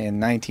online in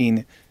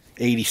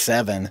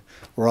 1987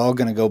 were all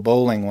going to go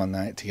bowling one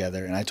night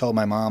together, and I told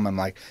my mom, I'm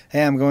like,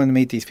 hey, I'm going to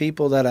meet these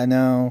people that I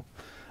know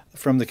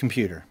from the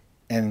computer,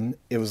 and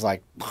it was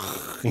like,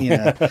 they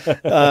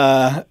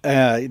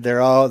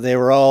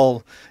were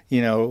all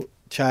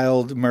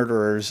child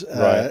murderers,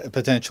 Right.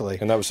 potentially.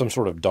 And that was some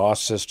sort of DOS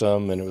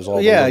system, and it was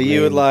all Yeah, little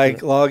you would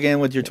green- log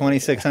in with your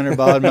 2600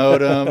 baud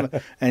modem,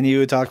 and you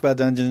would talk about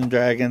Dungeons and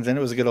Dragons, and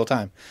it was a good old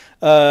time.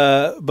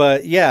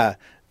 But yeah,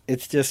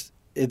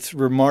 it's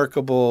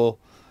remarkable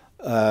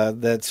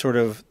that sort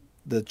of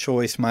the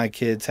choice my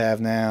kids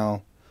have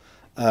now,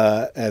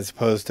 as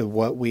opposed to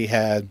what we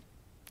had,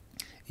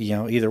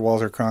 either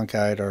Walter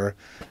Cronkite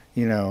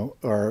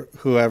or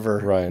whoever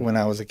Right. when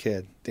I was a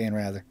kid, Dan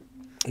Rather.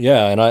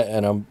 Yeah, and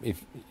I'm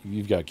if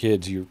you've got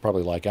kids, you're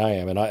probably like I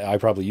am, and I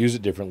probably use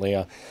it differently.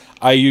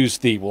 I use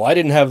I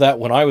didn't have that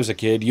when I was a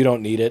kid. You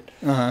don't need it,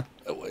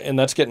 and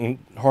that's getting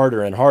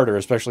harder and harder,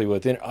 especially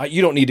with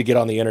you don't need to get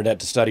on the internet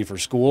to study for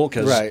school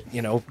because Right.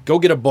 Go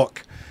get a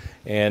book,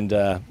 and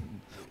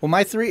Well,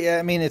 my 3,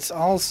 I mean, it's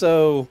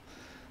also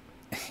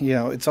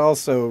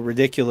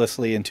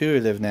ridiculously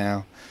intuitive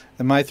now.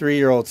 And my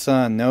 3-year-old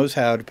son knows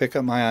how to pick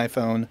up my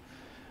iPhone,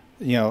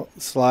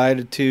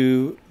 slide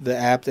to the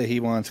app that he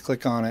wants,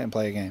 click on it, and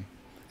play a game.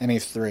 And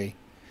he's 3.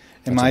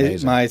 And That's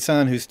amazing. my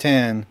son, who's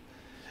 10,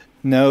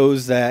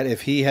 knows that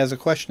if he has a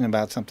question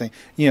about something,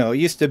 it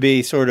used to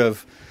be sort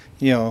of,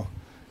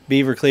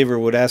 Beaver Cleaver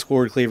would ask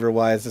Ward Cleaver,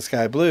 why is the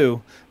sky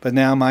blue? But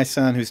now my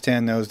son, who's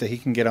 10, knows that he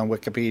can get on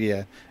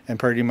Wikipedia and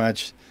pretty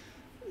much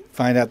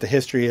find out the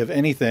history of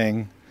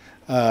anything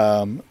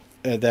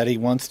that he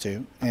wants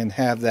to, and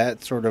have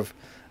that sort of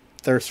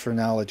thirst for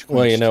knowledge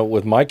quenched. well,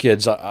 with my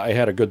kids, I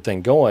had a good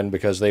thing going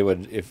because they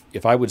would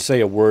if I would say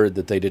a word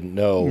that they didn't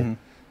know,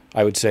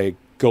 I would say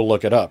go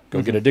look it up,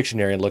 go get a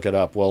dictionary and look it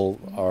up. Well,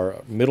 our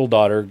middle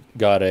daughter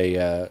got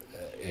an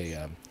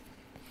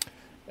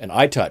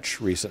iTouch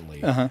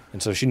recently,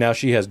 and so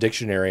she has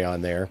dictionary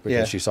on there because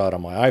Yeah. she saw it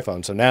on my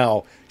iPhone. So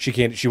now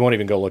she won't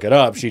even go look it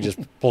up. She just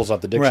pulls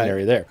out the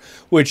dictionary there,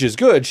 which is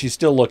good. She's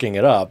still looking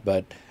it up,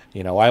 but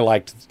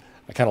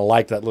I kind of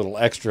like that little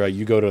extra.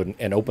 You go to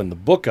and open the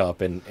book up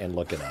and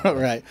look it up.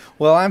 Right.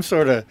 Well, I'm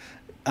sort of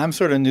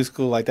new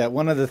school like that.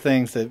 One of the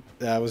things that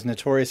I was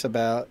notorious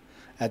about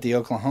at the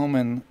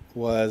Oklahoman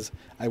was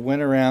I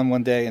went around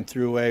one day and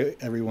threw away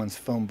everyone's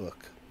phone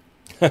book.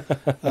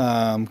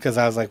 Because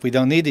I was like, we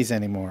don't need these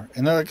anymore.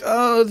 And they're like,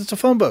 oh, it's a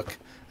phone book.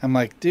 I'm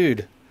like,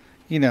 dude,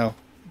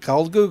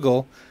 call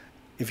Google.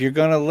 If you're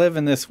going to live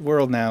in this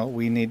world now,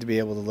 we need to be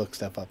able to look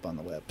stuff up on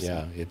the web. So.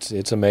 Yeah,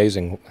 it's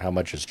amazing how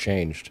much has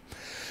changed.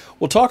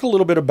 We'll talk a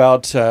little bit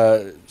about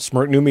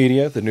Smirk New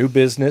Media, the new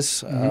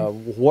business.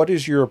 What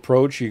is your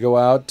approach? You go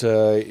out.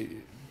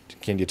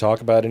 Can you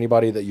talk about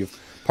anybody that you've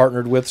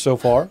partnered with so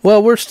far?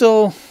 Well, we're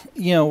still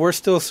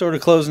sort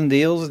of closing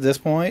deals at this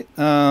point.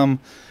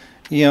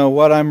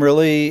 What I'm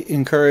really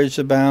encouraged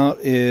about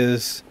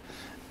is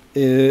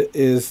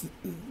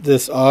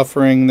this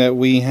offering that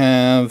we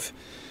have,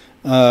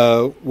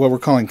 what we're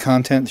calling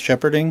content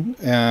shepherding,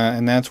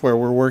 and that's where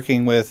we're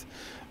working with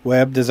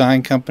web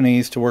design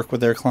companies to work with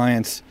their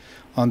clients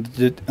on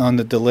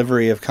the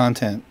delivery of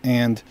content.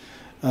 And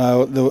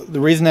the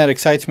reason that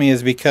excites me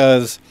is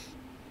because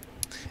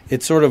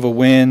it's sort of a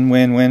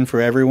win-win-win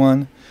for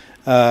everyone.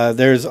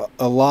 There's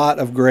a lot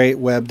of great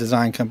web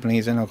design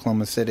companies in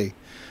Oklahoma City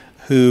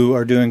who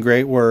are doing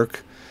great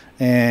work,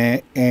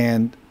 and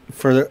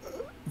for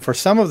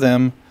some of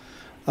them,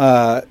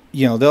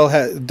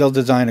 they'll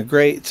design a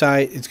great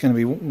site. It's going to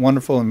be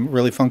wonderful and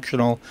really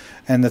functional.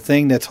 And the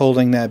thing that's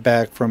holding that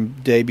back from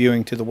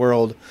debuting to the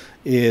world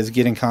is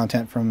getting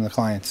content from the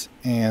clients.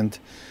 And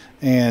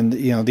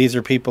these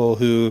are people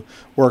who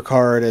work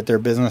hard at their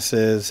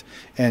businesses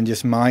and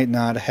just might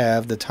not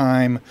have the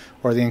time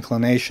or the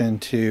inclination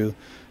to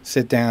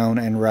sit down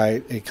and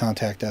write a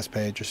contact us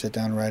page or sit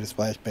down and write a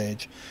splash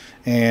page.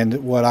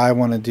 And what I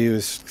want to do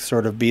is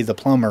sort of be the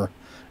plumber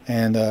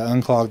and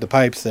unclog the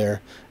pipes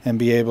there and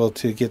be able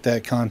to get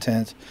that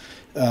content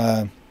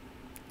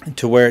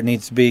to where it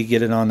needs to be,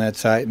 get it on that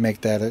site,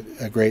 make that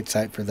a great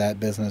site for that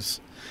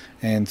business.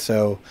 And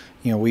so,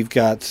 we've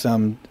got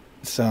some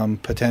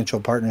potential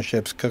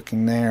partnerships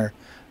cooking there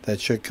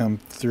that should come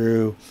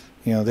through.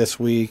 This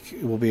week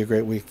will be a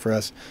great week for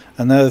us.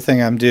 Another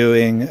thing I'm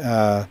doing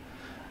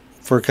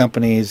for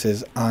companies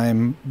is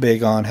I'm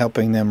big on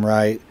helping them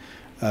write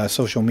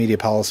social media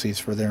policies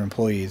for their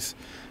employees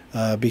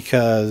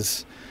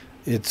because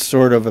it's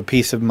sort of a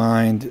peace of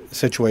mind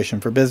situation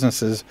for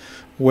businesses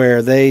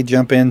where they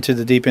jump into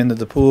the deep end of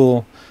the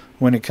pool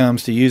when it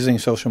comes to using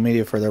social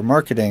media for their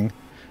marketing,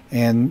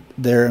 and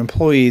their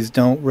employees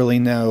don't really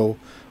know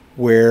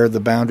where the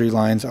boundary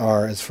lines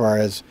are as far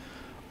as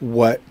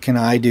what can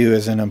I do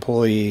as an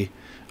employee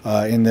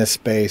in this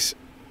space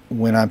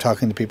when I'm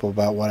talking to people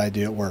about what I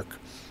do at work.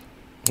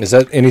 Is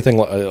that anything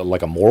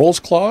like a morals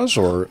clause,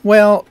 or?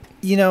 Well,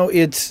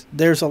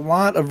 there's a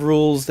lot of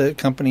rules that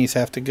companies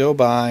have to go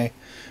by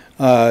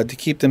to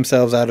keep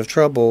themselves out of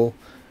trouble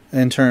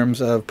in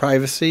terms of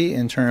privacy,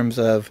 in terms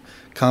of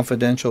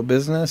confidential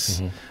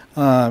business.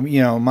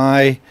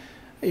 Mm-hmm.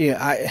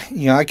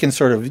 I can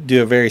sort of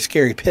do a very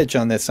scary pitch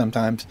on this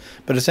sometimes,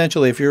 but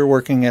essentially, if you're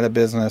working at a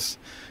business,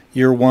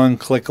 you're one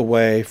click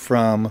away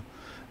from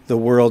the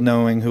world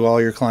knowing who all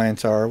your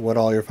clients are, what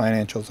all your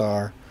financials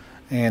are,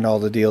 and all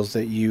the deals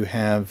that you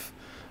have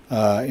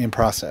in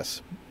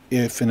process,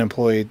 if an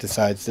employee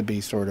decides to be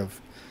sort of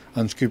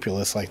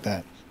unscrupulous like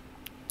that.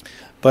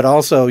 But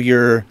also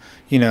you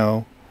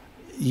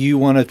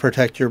want to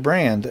protect your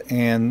brand,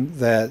 and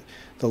that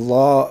the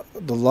law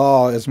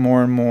is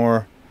more and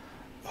more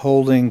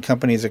holding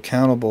companies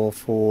accountable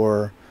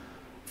for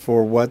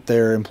what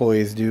their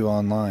employees do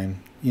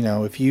online.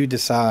 If you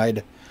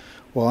decide,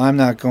 well, I'm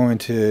not going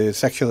to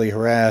sexually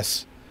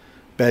harass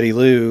Betty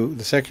Lou,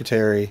 the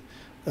secretary,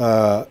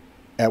 at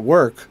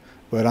work,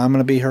 but I'm going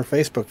to be her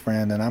Facebook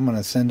friend, and I'm going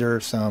to send her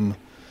some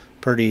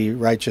pretty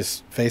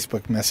righteous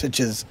Facebook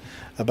messages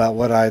about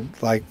what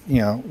I'd like,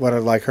 what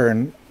I'd like her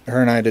and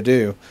I to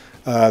do.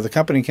 The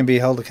company can be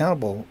held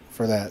accountable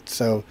for that.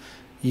 So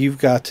you've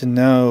got to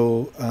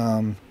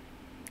know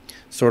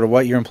sort of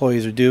what your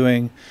employees are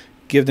doing,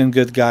 give them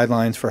good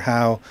guidelines for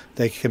how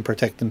they can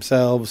protect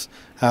themselves,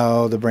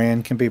 how the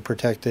brand can be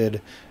protected,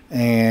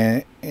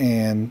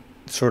 and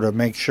sort of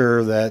make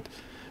sure that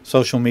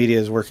social media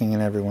is working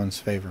in everyone's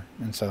favor.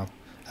 And so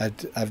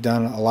I've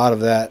done a lot of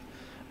that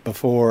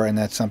before, and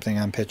that's something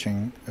I'm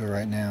pitching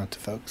right now to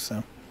folks.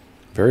 So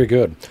very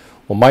good.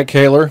 Well, Mike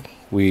Koehler,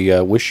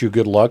 we wish you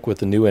good luck with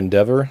the new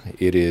endeavor.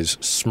 It is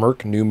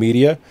Smirk New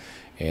Media,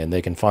 and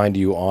they can find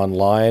you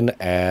online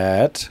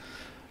at...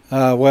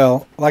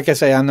 well, like I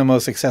say, I'm the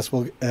most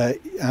successful,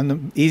 I'm the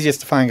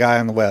easiest to find guy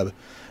on the web.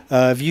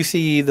 If you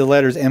see the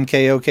letters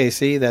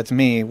MKOKC, that's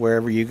me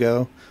wherever you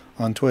go,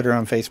 on Twitter,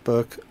 on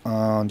Facebook,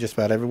 on just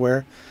about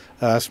everywhere.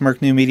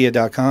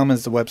 SmirkNewMedia.com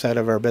is the website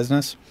of our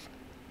business,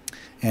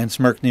 and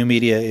Smirk New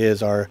Media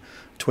is our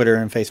Twitter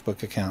and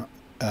Facebook account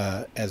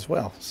as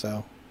well.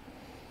 So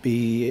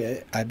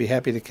I'd be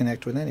happy to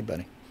connect with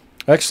anybody.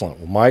 Excellent.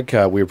 Well, Mike,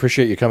 we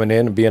appreciate you coming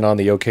in and being on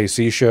the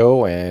OKC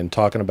show and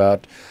talking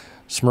about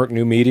Smirk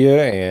New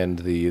Media and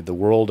the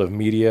world of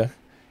media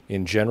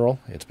in general.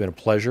 It's been a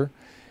pleasure.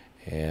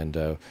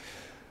 And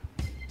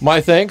my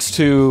thanks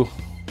to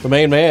the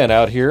main man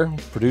out here,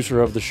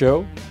 producer of the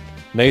show,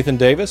 Nathan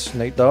Davis,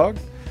 Nate Dogg.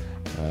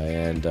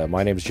 And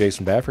my name is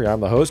Jason Baffrey. I'm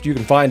the host. You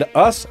can find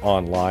us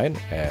online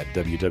at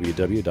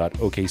www.okcshow.com.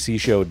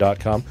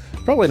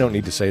 Probably don't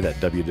need to say that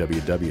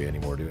www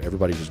anymore, do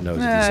everybody just knows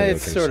that you say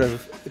it's OKC. Sort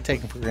of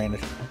taken for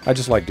granted. I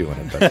just like doing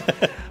it.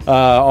 But,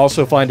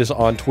 also find us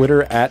on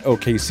Twitter at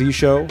OKC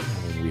Show.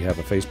 We have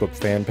a Facebook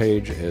fan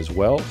page as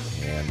well,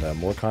 and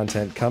more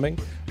content coming.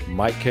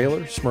 Mike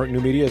Koehler, Smirk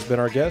New Media, has been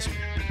our guest.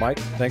 Mike,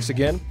 thanks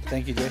again.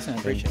 Thank you, Jason. I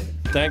appreciate it.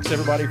 Thanks,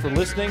 everybody, for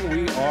listening.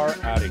 We are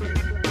out of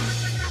here.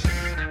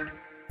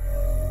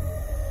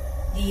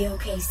 The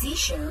OKC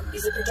Show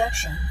is a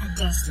production of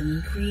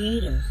Destiny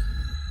Creative.